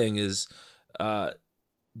I'm saying is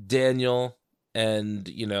Daniel and,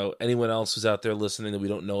 anyone else who's out there listening that we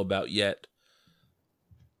don't know about yet,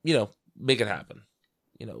 make it happen.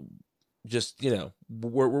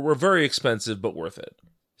 We're very expensive, but worth it.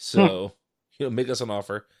 So, make us an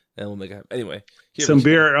offer and we'll make it happen. Anyway. Some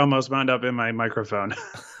beer almost wound up in my microphone.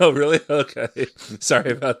 Oh, really? Okay.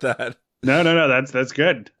 Sorry about that. No. That's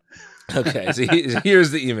good. Okay, so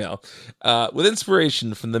here's the email. With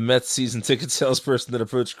inspiration from the Mets season ticket salesperson that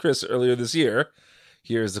approached Chris earlier this year,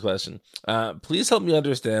 here's the question. Please help me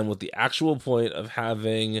understand what the actual point of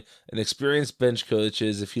having an experienced bench coach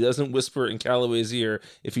is if he doesn't whisper in Callaway's ear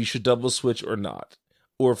if he should double switch or not,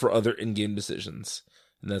 or for other in-game decisions.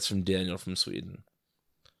 And that's from Daniel from Sweden.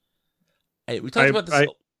 Hey, we talked about this.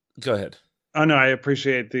 Go ahead. Oh, no, I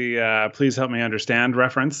appreciate the please help me understand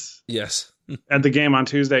reference. Yes. At the game on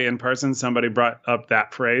Tuesday in person, somebody brought up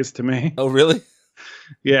that phrase to me. Oh, really?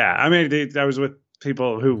 Yeah. I mean, I was with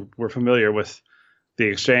people who were familiar with the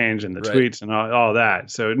exchange and the tweets and all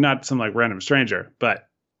that. So not some like random stranger, but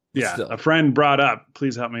yeah, a friend brought up,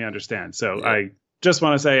 please help me understand. So I just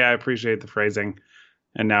want to say I appreciate the phrasing,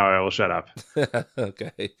 and now I will shut up.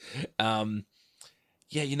 Okay.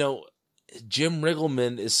 Jim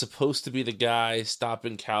Riggleman is supposed to be the guy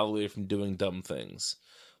stopping Callaway from doing dumb things.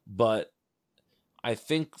 But I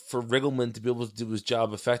think for Riggleman to be able to do his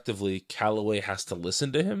job effectively, Callaway has to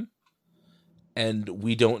listen to him. And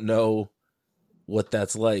we don't know what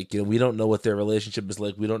that's like. We don't know what their relationship is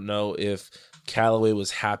like. We don't know if Callaway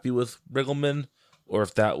was happy with Riggleman or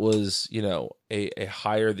if that was, a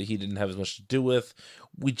hire that he didn't have as much to do with.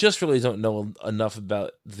 We just really don't know enough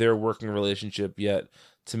about their working relationship yet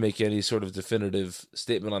to make any sort of definitive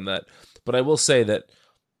statement on that. But I will say that,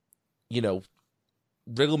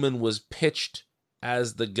 Riggleman was pitched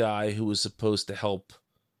as the guy who was supposed to help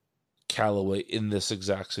Callaway in this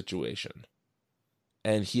exact situation.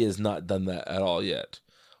 And he has not done that at all yet.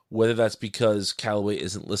 Whether that's because Callaway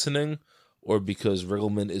isn't listening, or because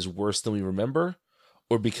Riggleman is worse than we remember,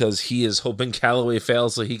 or because he is hoping Callaway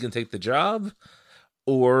fails so he can take the job,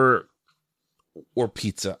 or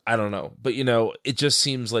pizza. I don't know. But, it just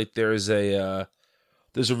seems like there's a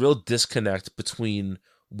real disconnect between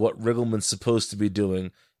what Riggleman's supposed to be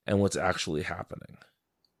doing and what's actually happening.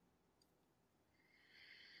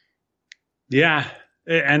 Yeah.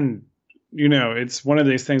 And, it's one of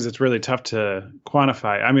these things that's really tough to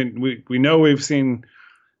quantify. I mean, we know we've seen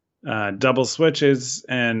double switches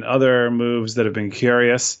and other moves that have been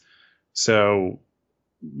curious. So,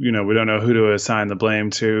 we don't know who to assign the blame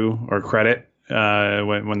to or credit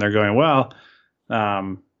when they're going well.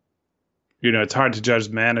 it's hard to judge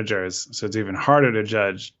managers, so it's even harder to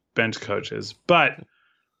judge bench coaches. But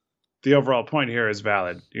the overall point here is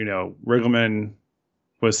valid. Riggleman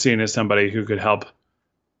was seen as somebody who could help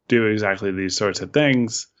do exactly these sorts of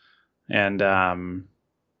things. And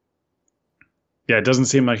it doesn't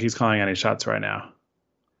seem like he's calling any shots right now.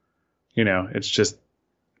 It's just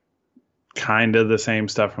kind of the same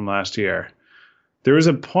stuff from last year. There was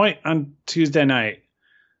a point on Tuesday night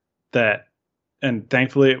and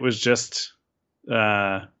thankfully it was just,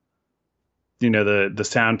 the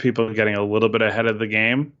sound people getting a little bit ahead of the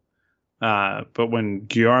game. But when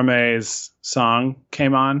Guillorme's song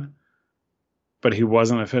came on, but he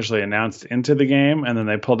wasn't officially announced into the game, and then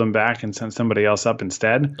they pulled him back and sent somebody else up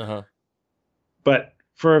instead. Uh-huh. But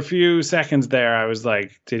for a few seconds there, I was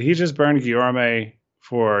like, did he just burn Guillorme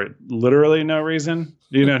for literally no reason?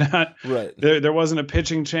 Not right. There wasn't a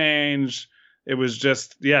pitching change. It was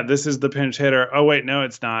just, this is the pinch hitter. Oh, wait, no,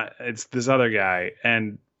 it's not. It's this other guy.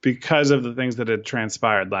 And because of the things that had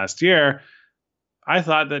transpired last year, I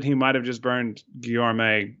thought that he might have just burned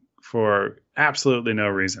Guillorme for absolutely no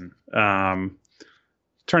reason.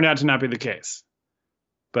 Turned out to not be the case.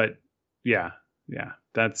 But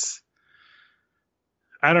that's,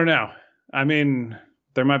 I don't know. I mean,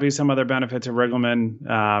 there might be some other benefit to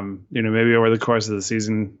Riggleman. Maybe over the course of the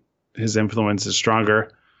season, his influence is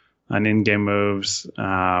stronger on in-game moves.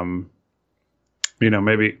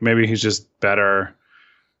 Maybe he's just better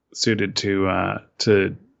suited to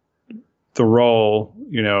the role.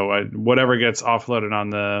 Whatever gets offloaded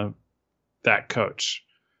on that coach.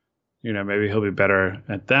 Maybe he'll be better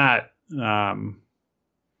at that. But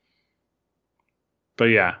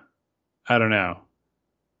I don't know.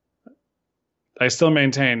 I still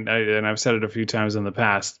maintain, and I've said it a few times in the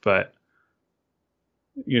past, but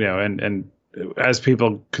and as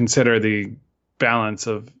people consider the balance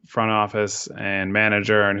of front office and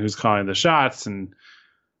manager and who's calling the shots and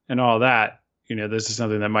all that, this is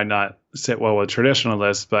something that might not sit well with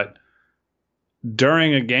traditionalists, but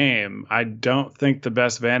during a game, I don't think the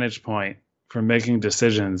best vantage point for making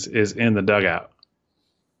decisions is in the dugout.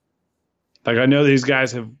 Like, I know these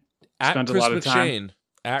guys have spent a lot of time.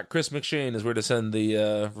 At Chris McShane is where to send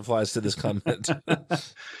the replies to this comment.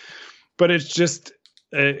 But it's just,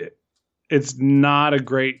 it's not a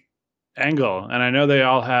great angle. And I know they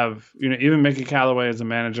all have, even Mickey Callaway is a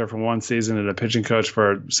manager for one season and a pitching coach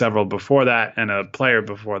for several before that and a player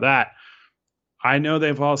before that. I know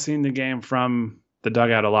they've all seen the game from the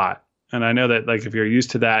dugout a lot. And I know that, like, if you're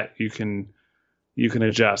used to that, you can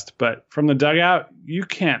adjust. But from the dugout, you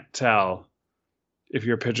can't tell if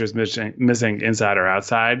your pitcher's missing inside or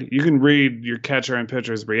outside. You can read your catcher and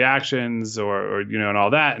pitcher's reactions or and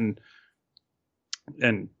all that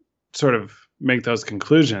and sort of make those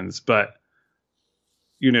conclusions. But,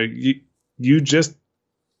 you just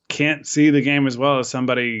can't see the game as well as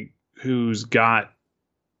somebody who's got,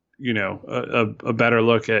 a better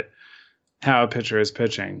look at how a pitcher is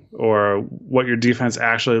pitching or what your defense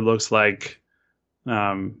actually looks like,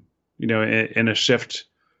 in a shift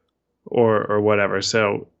or whatever.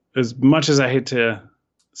 So as much as I hate to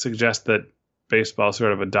suggest that baseball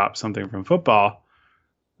sort of adopts something from football,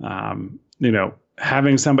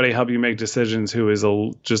 having somebody help you make decisions who is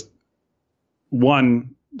just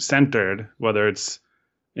one, centered, whether it's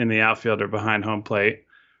in the outfield or behind home plate,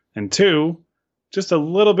 and two, just a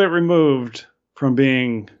little bit removed from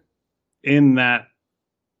being in that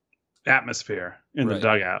atmosphere in the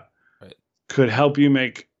dugout, could help you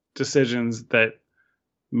make decisions that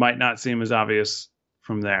might not seem as obvious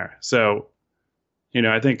from there. So,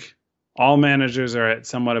 I think all managers are at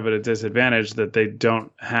somewhat of a disadvantage that they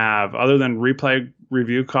don't have, other than replay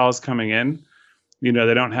review calls coming in, they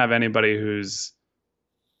don't have anybody who's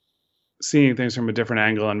seeing things from a different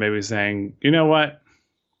angle and maybe saying, you know what,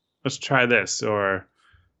 let's try this, or,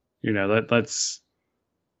 let's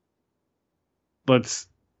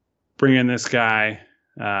bring in this guy,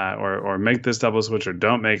 or make this double switch, or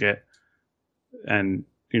don't make it. And,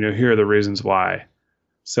 here are the reasons why.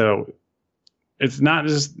 So it's not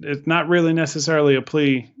really necessarily a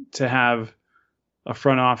plea to have a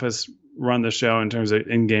front office run the show in terms of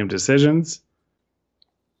in-game decisions,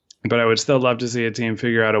 but I would still love to see a team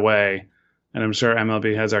figure out a way. And I'm sure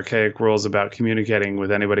MLB has archaic rules about communicating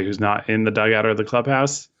with anybody who's not in the dugout or the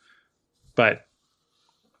clubhouse, but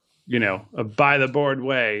a by the board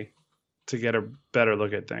way to get a better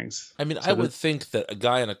look at things. I mean, I would think that a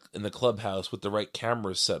guy in the clubhouse with the right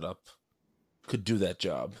cameras set up could do that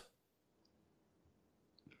job.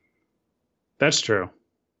 That's true.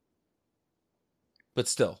 But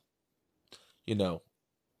still,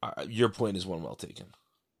 your point is one well taken.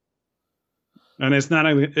 And it's not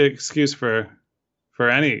an excuse for for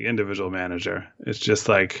any individual manager. It's just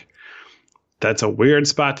like, that's a weird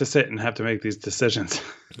spot to sit and have to make these decisions.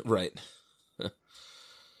 Right.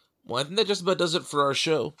 Well, I think that just about does it for our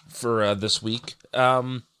show for this week.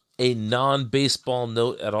 A non-baseball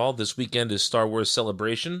note at all. This weekend is Star Wars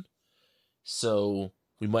Celebration. So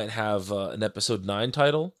we might have an episode 9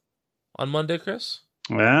 title on Monday, Chris.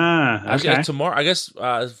 Ah, okay. Actually, tomorrow, I guess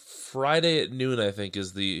Friday at noon, I think,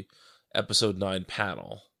 is the episode 9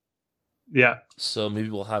 panel. Yeah. So maybe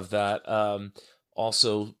we'll have that.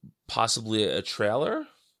 Also, possibly a trailer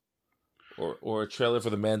or a trailer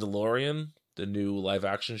for The Mandalorian, the new live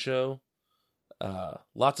action show.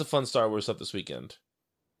 Lots of fun Star Wars stuff this weekend.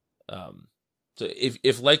 So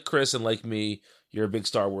if like Chris and like me, you're a big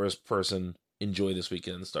Star Wars person, enjoy this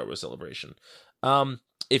weekend Star Wars Celebration.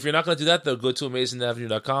 If you're not going to do that, though, go to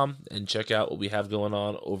AmazingAvenue.com and check out what we have going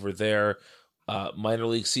on over there. Minor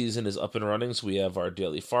league season is up and running, so we have our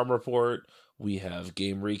daily farm report, we have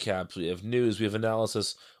game recaps, we have news, we have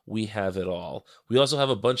analysis, we have it all. We also have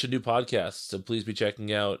a bunch of new podcasts, so please be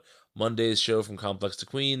checking out Monday's show From Complex to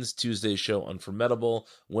Queens, Tuesday's show Unformidable,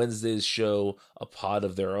 Wednesday's show A Pod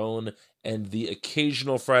of Their Own, and the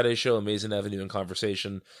occasional Friday show Amazing Avenue in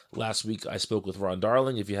Conversation. Last week I spoke with Ron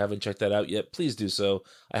Darling. If you haven't checked that out yet, please do so.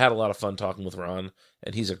 I had a lot of fun talking with Ron,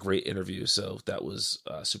 and he's a great interview, so that was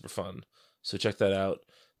super fun. So check that out.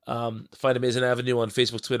 Find Amazing Avenue on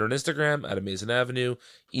Facebook, Twitter, and Instagram at Amazing Avenue.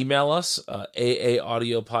 Email us,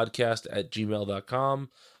 aaudiopodcast@gmail.com.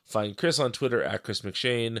 Find Chris on Twitter at Chris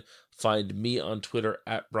McShane. Find me on Twitter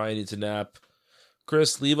at Brian Needs a Nap.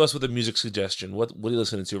 Chris, leave us with a music suggestion. What are you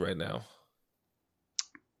listening to right now?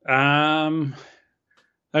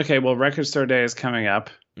 Okay, well, Record Store Day is coming up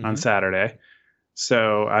on Saturday.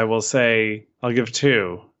 So I will say, I'll give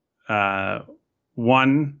 2.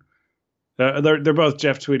 One, they're both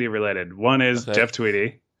Jeff Tweedy related. One is Jeff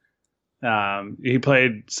Tweedy. He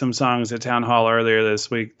played some songs at Town Hall earlier this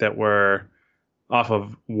week that were off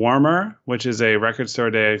of Warmer, which is a Record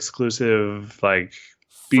Store Day exclusive, like,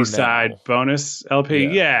 B-side bonus LP.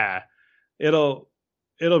 Yeah. It'll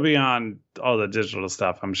be on all the digital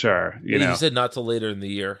stuff, I'm sure. You know. You said not till later in the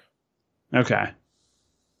year. Okay.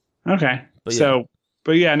 But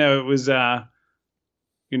yeah, no, it was,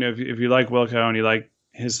 if you like Wilco and you like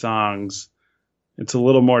his songs, it's a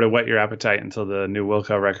little more to whet your appetite until the new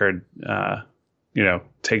Wilco record,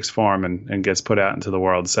 takes form and gets put out into the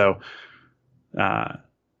world. So, so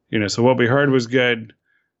What We Heard was good.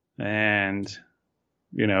 And,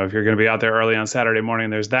 if you're going to be out there early on Saturday morning,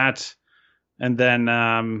 there's that. And then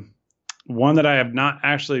one that I have not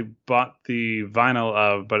actually bought the vinyl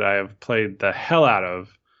of, but I have played the hell out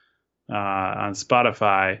of on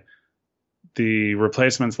Spotify, the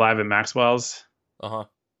Replacements live at Maxwell's. Uh-huh.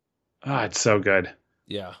 Oh, it's so good.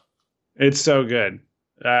 Yeah. It's so good.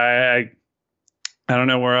 I don't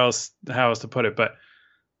know how else to put it, but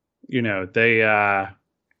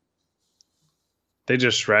they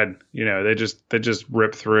just shred, they just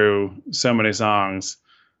rip through so many songs.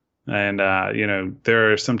 And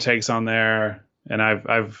there are some takes on there, and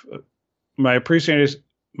I've my appreciation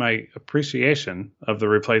of the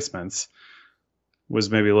Replacements was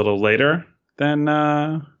maybe a little later than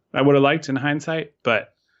I would have liked in hindsight,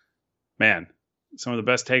 but man, some of the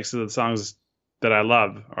best takes of the songs that I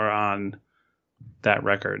love are on that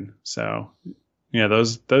record. So yeah,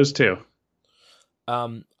 those 2.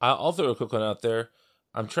 I'll throw a quick one out there.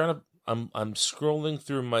 I'm scrolling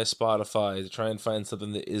through my Spotify to try and find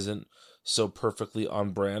something that isn't so perfectly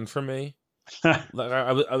on brand for me. Like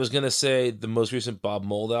I was gonna say the most recent Bob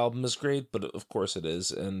Mould album is great, but of course it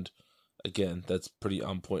is, and again, that's pretty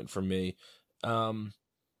on point for me. I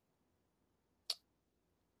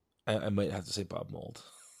might have to say Bob Mould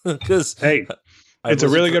because it's a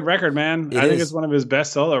really good record, man. I think it's one of his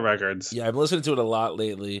best solo records. Yeah, I've been listening to it a lot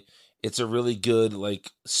lately. It's a really good, like,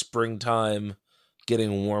 springtime,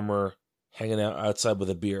 getting warmer, hanging out outside with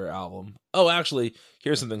a beer album. Oh, actually,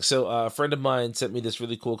 here's something. So a friend of mine sent me this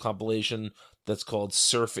really cool compilation that's called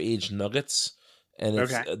Surf Age Nuggets, and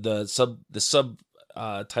it's the sub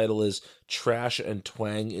title is Trash and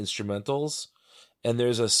Twang Instrumentals, and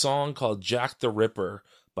there's a song called Jack the Ripper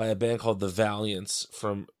by a band called The Valiants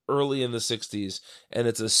from early in the 60s, and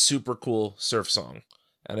it's a super cool surf song.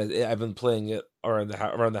 And I've been playing it around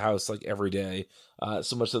the house like every day,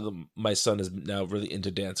 so much that my son is now really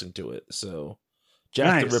into dancing to it. So,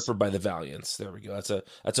 Jack the Ripper by The Valiants. There we go.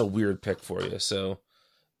 That's a weird pick for you. So,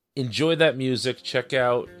 enjoy that music. Check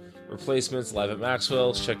out Replacements live at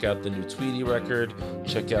Maxwell's. Check out the new Tweedy record.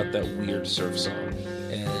 Check out that weird surf song.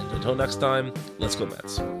 And until next time, let's go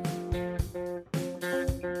Mets.